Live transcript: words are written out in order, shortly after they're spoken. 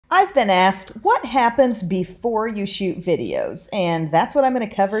I've been asked what happens before you shoot videos, and that's what I'm going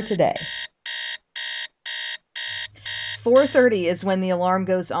to cover today. 4:30 is when the alarm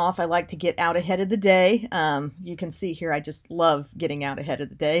goes off. I like to get out ahead of the day. You can see here I just love getting out ahead of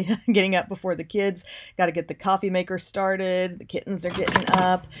the day, getting up before the kids. Got to get the coffee maker started. The kittens are getting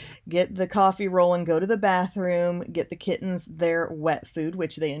up, get the coffee rolling, go to the bathroom, get the kittens their wet food,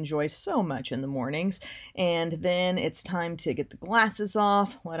 which they enjoy so much in the mornings. And then it's time to get the glasses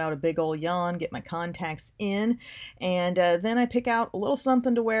off, let out a big old yawn, get my contacts in, and then I pick out a little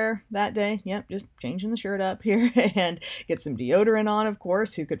something to wear that day. Yep, just changing the shirt up here and get some deodorant on, of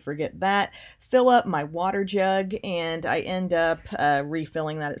course. Who could forget that? Fill up my water jug, and I end up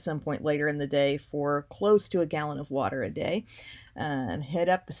refilling that at some point later in the day for close to a gallon of water a day. Head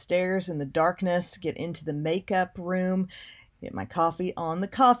up the stairs in the darkness, get into the makeup room, get my coffee on the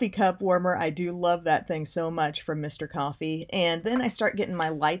coffee cup warmer. I do love that thing so much from Mr. Coffee. And then I start getting my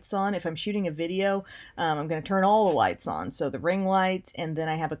lights on. If I'm shooting a video, I'm going to turn all the lights on. So the ring light, and then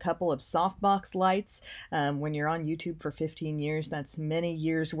I have a couple of softbox lights. When you're on YouTube for 15 years, that's many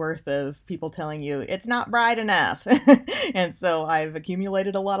years worth of people telling you it's not bright enough. And so I've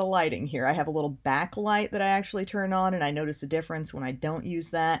accumulated a lot of lighting here. I have a little backlight that I actually turn on, and I notice a difference when I don't use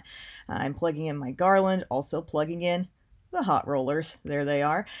that. I'm plugging in my garland, also plugging in the hot rollers. There they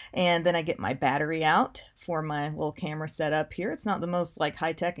are. And then I get my battery out for my little camera setup here. It's not the most like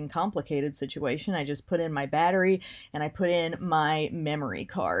high-tech and complicated situation. I just put in my battery and I put in my memory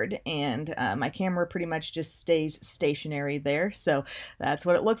card, and my camera pretty much just stays stationary there. So that's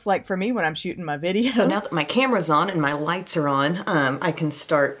what it looks like for me when I'm shooting my videos. So now that my camera's on and my lights are on, I can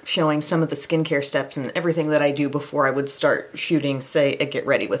start showing some of the skincare steps and everything that I do before I would start shooting, say, a Get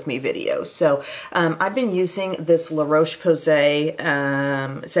Ready With Me video. So I've been using this La Roche-Posay,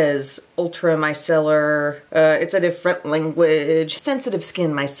 it says Ultra Micellar, it's a different language, Sensitive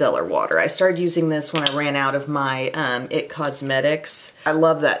Skin Micellar Water. I started using this when I ran out of my IT Cosmetics. I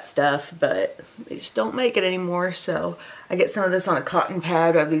love that stuff, but they just don't make it anymore, so I get some of this on a cotton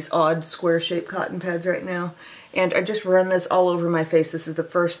pad. I have these odd square-shaped cotton pads right now, and I just run this all over my face. This is the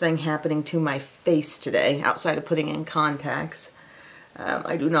first thing happening to my face today, outside of putting in contacts.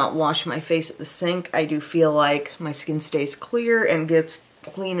 I do not wash my face at the sink. I do feel like my skin stays clear and gets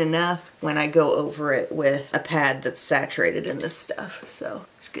clean enough when I go over it with a pad that's saturated in this stuff. So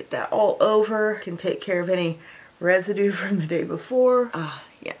just get that all over. Can take care of any residue from the day before.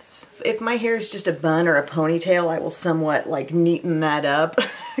 Yes. If my hair is just a bun or a ponytail, I will somewhat like neaten that up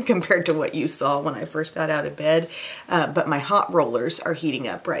compared to what you saw when I first got out of bed. But my hot rollers are heating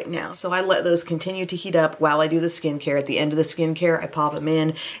up right now. So I let those continue to heat up while I do the skincare. At the end of the skincare, I pop them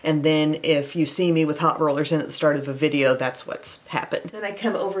in. And then if you see me with hot rollers in at the start of a video, that's what's happened. Then I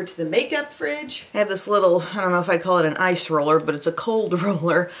come over to the makeup fridge. I have this little, I don't know if I call it an ice roller, but it's a cold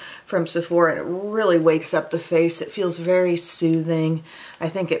roller from Sephora, and it really wakes up the face. It feels very soothing. I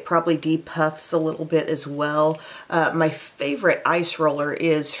think it probably depuffs a little bit as well. My favorite ice roller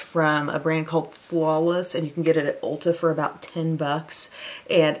is from a brand called Flawless, and you can get it at Ulta for about 10 bucks.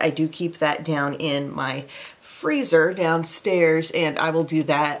 And I do keep that down in my freezer downstairs, and I will do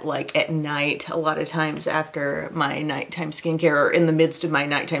that like at night a lot of times after my nighttime skincare, or in the midst of my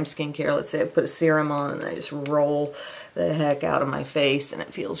nighttime skincare. Let's say I put a serum on and I just roll the heck out of my face, and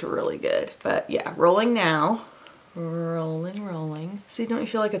it feels really good. But yeah, rolling now. Rolling, rolling. See, don't you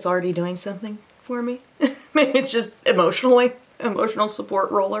feel like it's already doing something for me? Maybe it's just emotional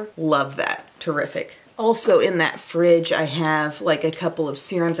support roller. Love that. Terrific. Also in that fridge, I have like a couple of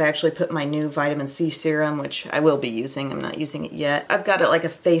serums. I actually put my new vitamin C serum, which I will be using. I'm not using it yet. I've got it like a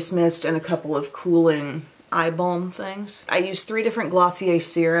face mist and a couple of cooling eye balm things. I use 3 different Glossier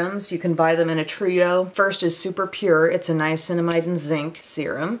serums. You can buy them in a trio. First is Super Pure. It's a niacinamide and zinc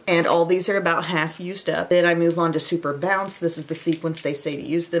serum, and all these are about half used up. Then I move on to Super Bounce. This is the sequence they say to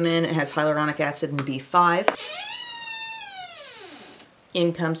use them in. It has hyaluronic acid and B5.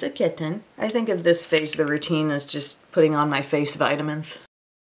 In comes a kitten. I think of this phase of the routine as just putting on my face vitamins.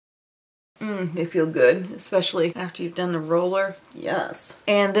 They feel good, especially after you've done the roller. Yes.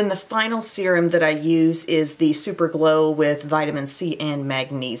 And then the final serum that I use is the Super Glow with vitamin C and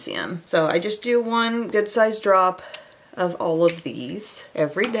magnesium. So I just do 1 good-sized drop of all of these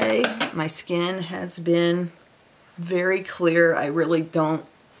every day. My skin has been very clear. I really don't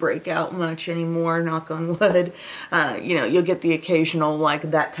break out much anymore, knock on wood. You know, you'll get the occasional like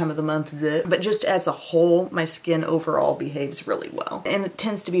that time of the month zit, but just as a whole, my skin overall behaves really well. And it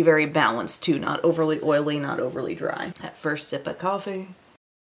tends to be very balanced too, not overly oily, not overly dry. That first sip of coffee.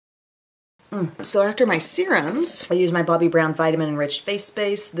 So after my serums, I use my Bobbi Brown Vitamin Enriched Face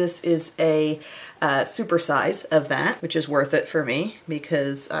Base. This is a super size of that, which is worth it for me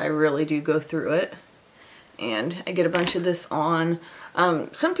because I really do go through it. And I get a bunch of this on.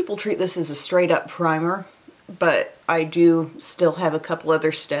 Some people treat this as a straight up primer, but I do still have a couple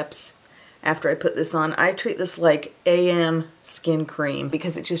other steps after I put this on. I treat this like AM skin cream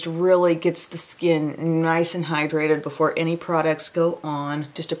because it just really gets the skin nice and hydrated before any products go on.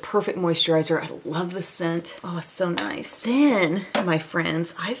 Just a perfect moisturizer. I love the scent. Oh, it's so nice. Then, my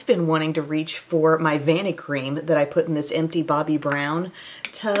friends, I've been wanting to reach for my Vanicream that I put in this empty Bobbi Brown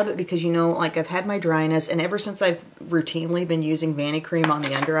tub because, you know, like I've had my dryness, and ever since I've routinely been using Vanicream on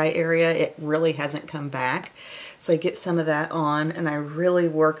the under eye area, it really hasn't come back. So I get some of that on and I really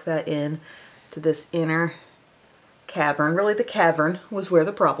work that in to this inner cavern. Really, the cavern was where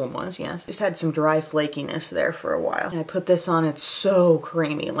the problem was, yes. Just had some dry flakiness there for a while. And I put this on, it's so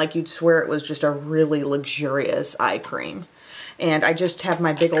creamy. Like you'd swear it was just a really luxurious eye cream. And I just have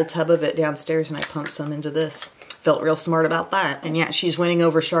my big old tub of it downstairs and I pumped some into this. Felt real smart about that. And yeah, she's winning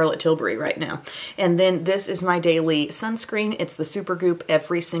over Charlotte Tilbury right now. And then this is my daily sunscreen. It's the Supergoop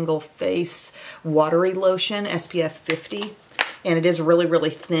Every Single Face Watery Lotion, SPF 50. And it is really, really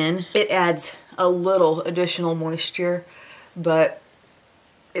thin. It adds a little additional moisture, but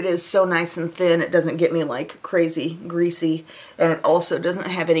it is so nice and thin. It doesn't get me like crazy greasy. And it also doesn't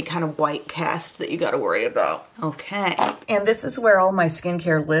have any kind of white cast that you got to worry about. Okay. And this is where all my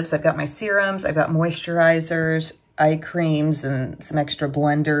skincare lives. I've got my serums, I've got moisturizers, eye creams, and some extra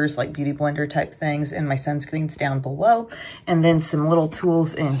blenders, like beauty blender type things, and my sunscreens down below. And then some little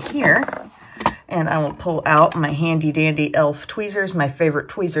tools in here. And I will pull out my handy dandy e.l.f. tweezers, my favorite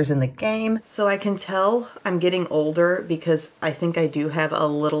tweezers in the game. So I can tell I'm getting older because I think I do have a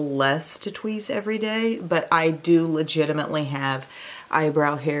little less to tweeze every day, but I do legitimately have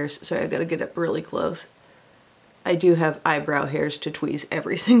eyebrow hairs. Sorry, I've got to get up really close. I do have eyebrow hairs to tweeze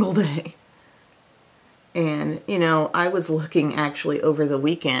every single day. And, you know, I was looking actually over the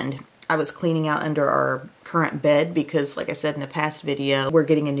weekend. I was cleaning out under our current bed because, like I said in a past video, we're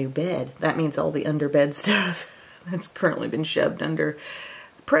getting a new bed. That means all the underbed stuff that's currently been shoved under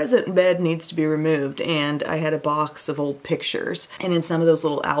present bed needs to be removed. And I had a box of old pictures, and in some of those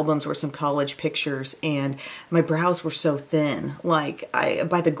little albums were some college pictures, and my brows were so thin. Like,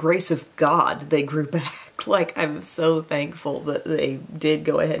 by the grace of God, they grew back. Like, I'm so thankful that they did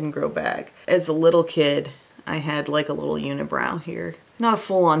go ahead and grow back. As a little kid, I had like a little unibrow here. Not a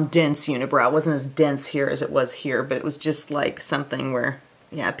full-on dense unibrow. It wasn't as dense here as it was here, but it was just like something where,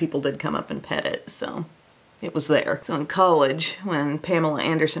 yeah, people did come up and pet it, so it was there. So in college, when Pamela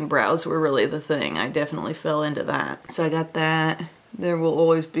Anderson brows were really the thing, I definitely fell into that. So I got that. There will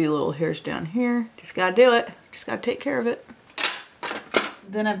always be little hairs down here. Just gotta do it. Just gotta take care of it.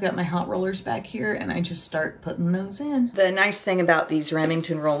 Then I've got my hot rollers back here, and I just start putting those in. The nice thing about these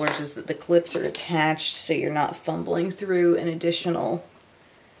Remington rollers is that the clips are attached, so you're not fumbling through an additional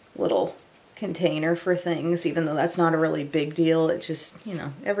little container for things, even though that's not a really big deal. It just, you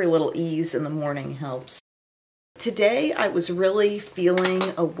know, every little ease in the morning helps. Today I was really feeling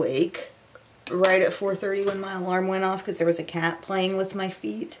awake right at 4:30 when my alarm went off because there was a cat playing with my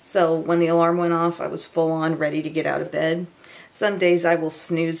feet. So when the alarm went off, I was full on ready to get out of bed. Some days I will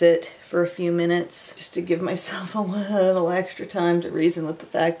snooze it for a few minutes just to give myself a little extra time to reason with the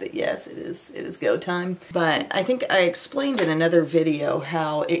fact that yes, it is go time. But I think I explained in another video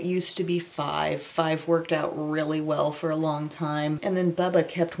how it used to be 5. 5 worked out really well for a long time. And then Bubba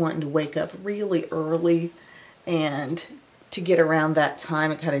kept wanting to wake up really early, and to get around that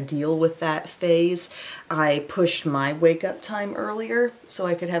time and kind of deal with that phase, I pushed my wake up time earlier so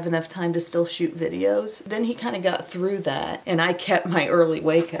I could have enough time to still shoot videos. Then he kind of got through that, and I kept my early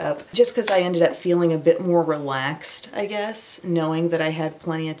wake up just because I ended up feeling a bit more relaxed, I guess, knowing that I had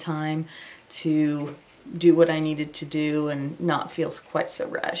plenty of time to do what I needed to do and not feel quite so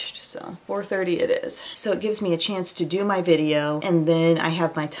rushed. So 4:30 it is. So it gives me a chance to do my video, and then I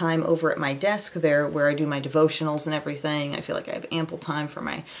have my time over at my desk there where I do my devotionals and everything. I feel like I have ample time for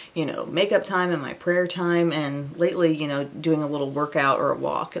my, you know, makeup time and my prayer time, and lately, you know, doing a little workout or a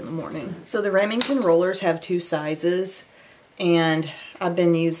walk in the morning. So the Remington rollers have 2 sizes, and I've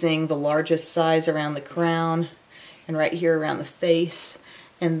been using the largest size around the crown and right here around the face,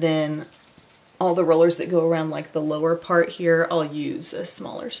 and then all the rollers that go around like the lower part here, I'll use a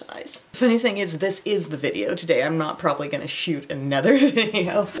smaller size. Funny thing is, this is the video today. I'm not probably gonna shoot another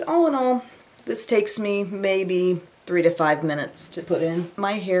video. But all in all, this takes me maybe 3 to 5 minutes to put in.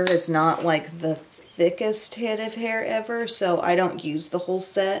 My hair is not like the thickest head of hair ever, so I don't use the whole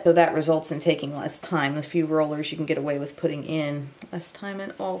set. So that results in taking less time. The few rollers you can get away with putting in, less time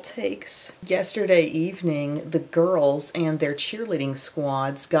it all takes. Yesterday evening, the girls and their cheerleading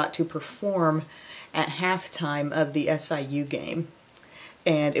squads got to perform at halftime of the SIU game.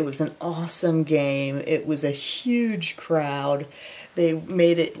 And it was an awesome game. It was a huge crowd. They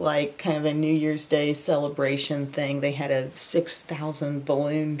made it like kind of a New Year's Day celebration thing. They had a 6,000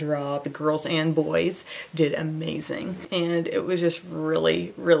 balloon drop. The girls and boys did amazing. And it was just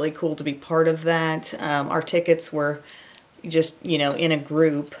really, really cool to be part of that. Our tickets were just, you know, in a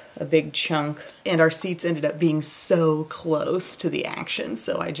group, a big chunk, and our seats ended up being so close to the action.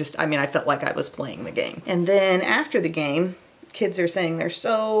 So I mean, I felt like I was playing the game. And then after the game, kids are saying they're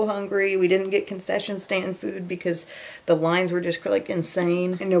so hungry. We didn't get concession stand food because the lines were just like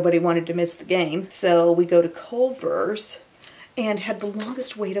insane and nobody wanted to miss the game. So we go to Culver's and had the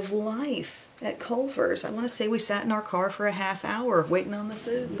longest wait of life at Culver's. I want to say we sat in our car for a half hour waiting on the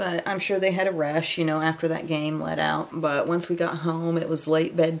food, but I'm sure they had a rush, you know, after that game let out. But once we got home, it was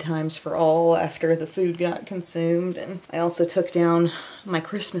late bedtimes for all after the food got consumed. And I also took down my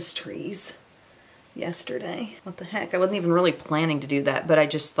Christmas trees yesterday. What the heck? I wasn't even really planning to do that, but I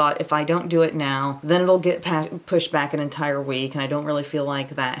just thought if I don't do it now, then it'll get pushed back an entire week, and I don't really feel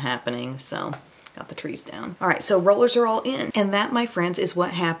like that happening, so got the trees down. All right, so rollers are all in. And that, my friends, is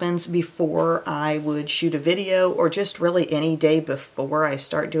what happens before I would shoot a video, or just really any day before I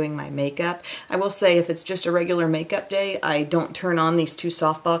start doing my makeup. I will say if it's just a regular makeup day, I don't turn on these two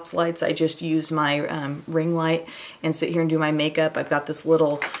softbox lights. I just use my ring light and sit here and do my makeup. I've got this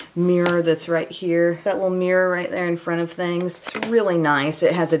little mirror that's right here. That little mirror right there in front of things. It's really nice.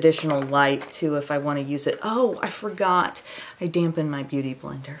 It has additional light too if I want to use it. Oh, I forgot. I dampened my beauty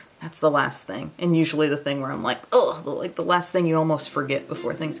blender. That's the last thing. And usually the thing where I'm like, oh, like the last thing you almost forget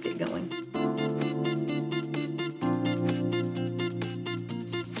before things get going.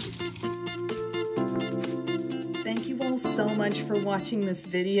 Thank you all so much for watching this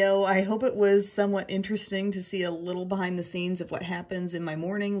video. I hope it was somewhat interesting to see a little behind the scenes of what happens in my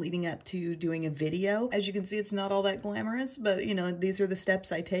morning leading up to doing a video. As you can see, it's not all that glamorous, but you know, these are the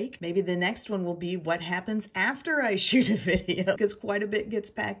steps I take. Maybe the next one will be what happens after I shoot a video, because quite a bit gets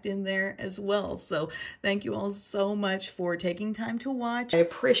packed in there as well. So thank you all so much for taking time to watch. I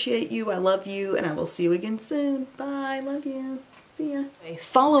appreciate you, I love you, and I will see you again soon. Bye, love you. Yeah.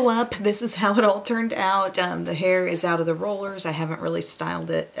 Follow up, this is how it all turned out. The hair is out of the rollers. I haven't really styled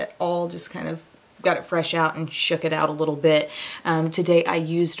it at all, just kind of got it fresh out and shook it out a little bit. Today I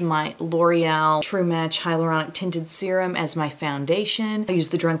used my L'Oreal True Match Hyaluronic Tinted Serum as my foundation. I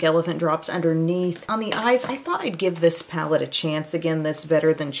used the Drunk Elephant drops underneath. On the eyes, I thought I'd give this palette a chance. Again, this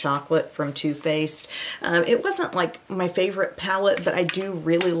Better Than Chocolate from Too Faced. It wasn't like my favorite palette, but I do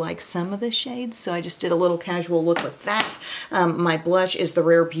really like some of the shades, so I just did a little casual look with that. My blush is the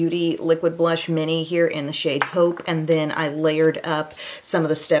Rare Beauty Liquid Blush Mini here in the shade Hope, and then I layered up some of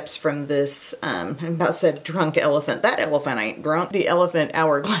the steps from this I about said Drunk Elephant. That elephant ain't drunk. The Elephant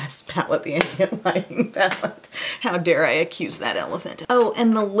Hourglass palette, the ambient lighting palette. How dare I accuse that elephant. Oh,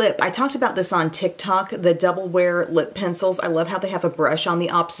 and the lip. I talked about this on TikTok, the double wear lip pencils. I love how they have a brush on the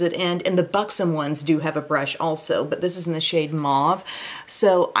opposite end, and the Buxom ones do have a brush also, but this is in the shade Mauve.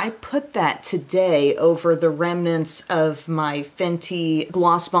 So I put that today over the remnants of my Fenty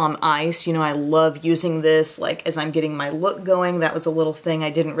Gloss Bomb Ice. You know, I love using this like as I'm getting my look going. That was a little thing I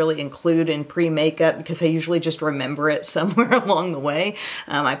didn't really include in pre-makeup because I usually just remember it somewhere along the way.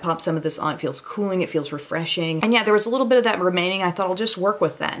 I popped some of this on. It feels cooling. It feels refreshing. And yeah, there was a little bit of that remaining. I thought I'll just work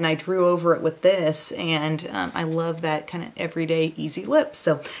with that. And I drew over it with this. And I love that kind of everyday easy lip.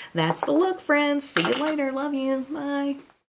 So that's the look, friends. See you later. Love you. Bye.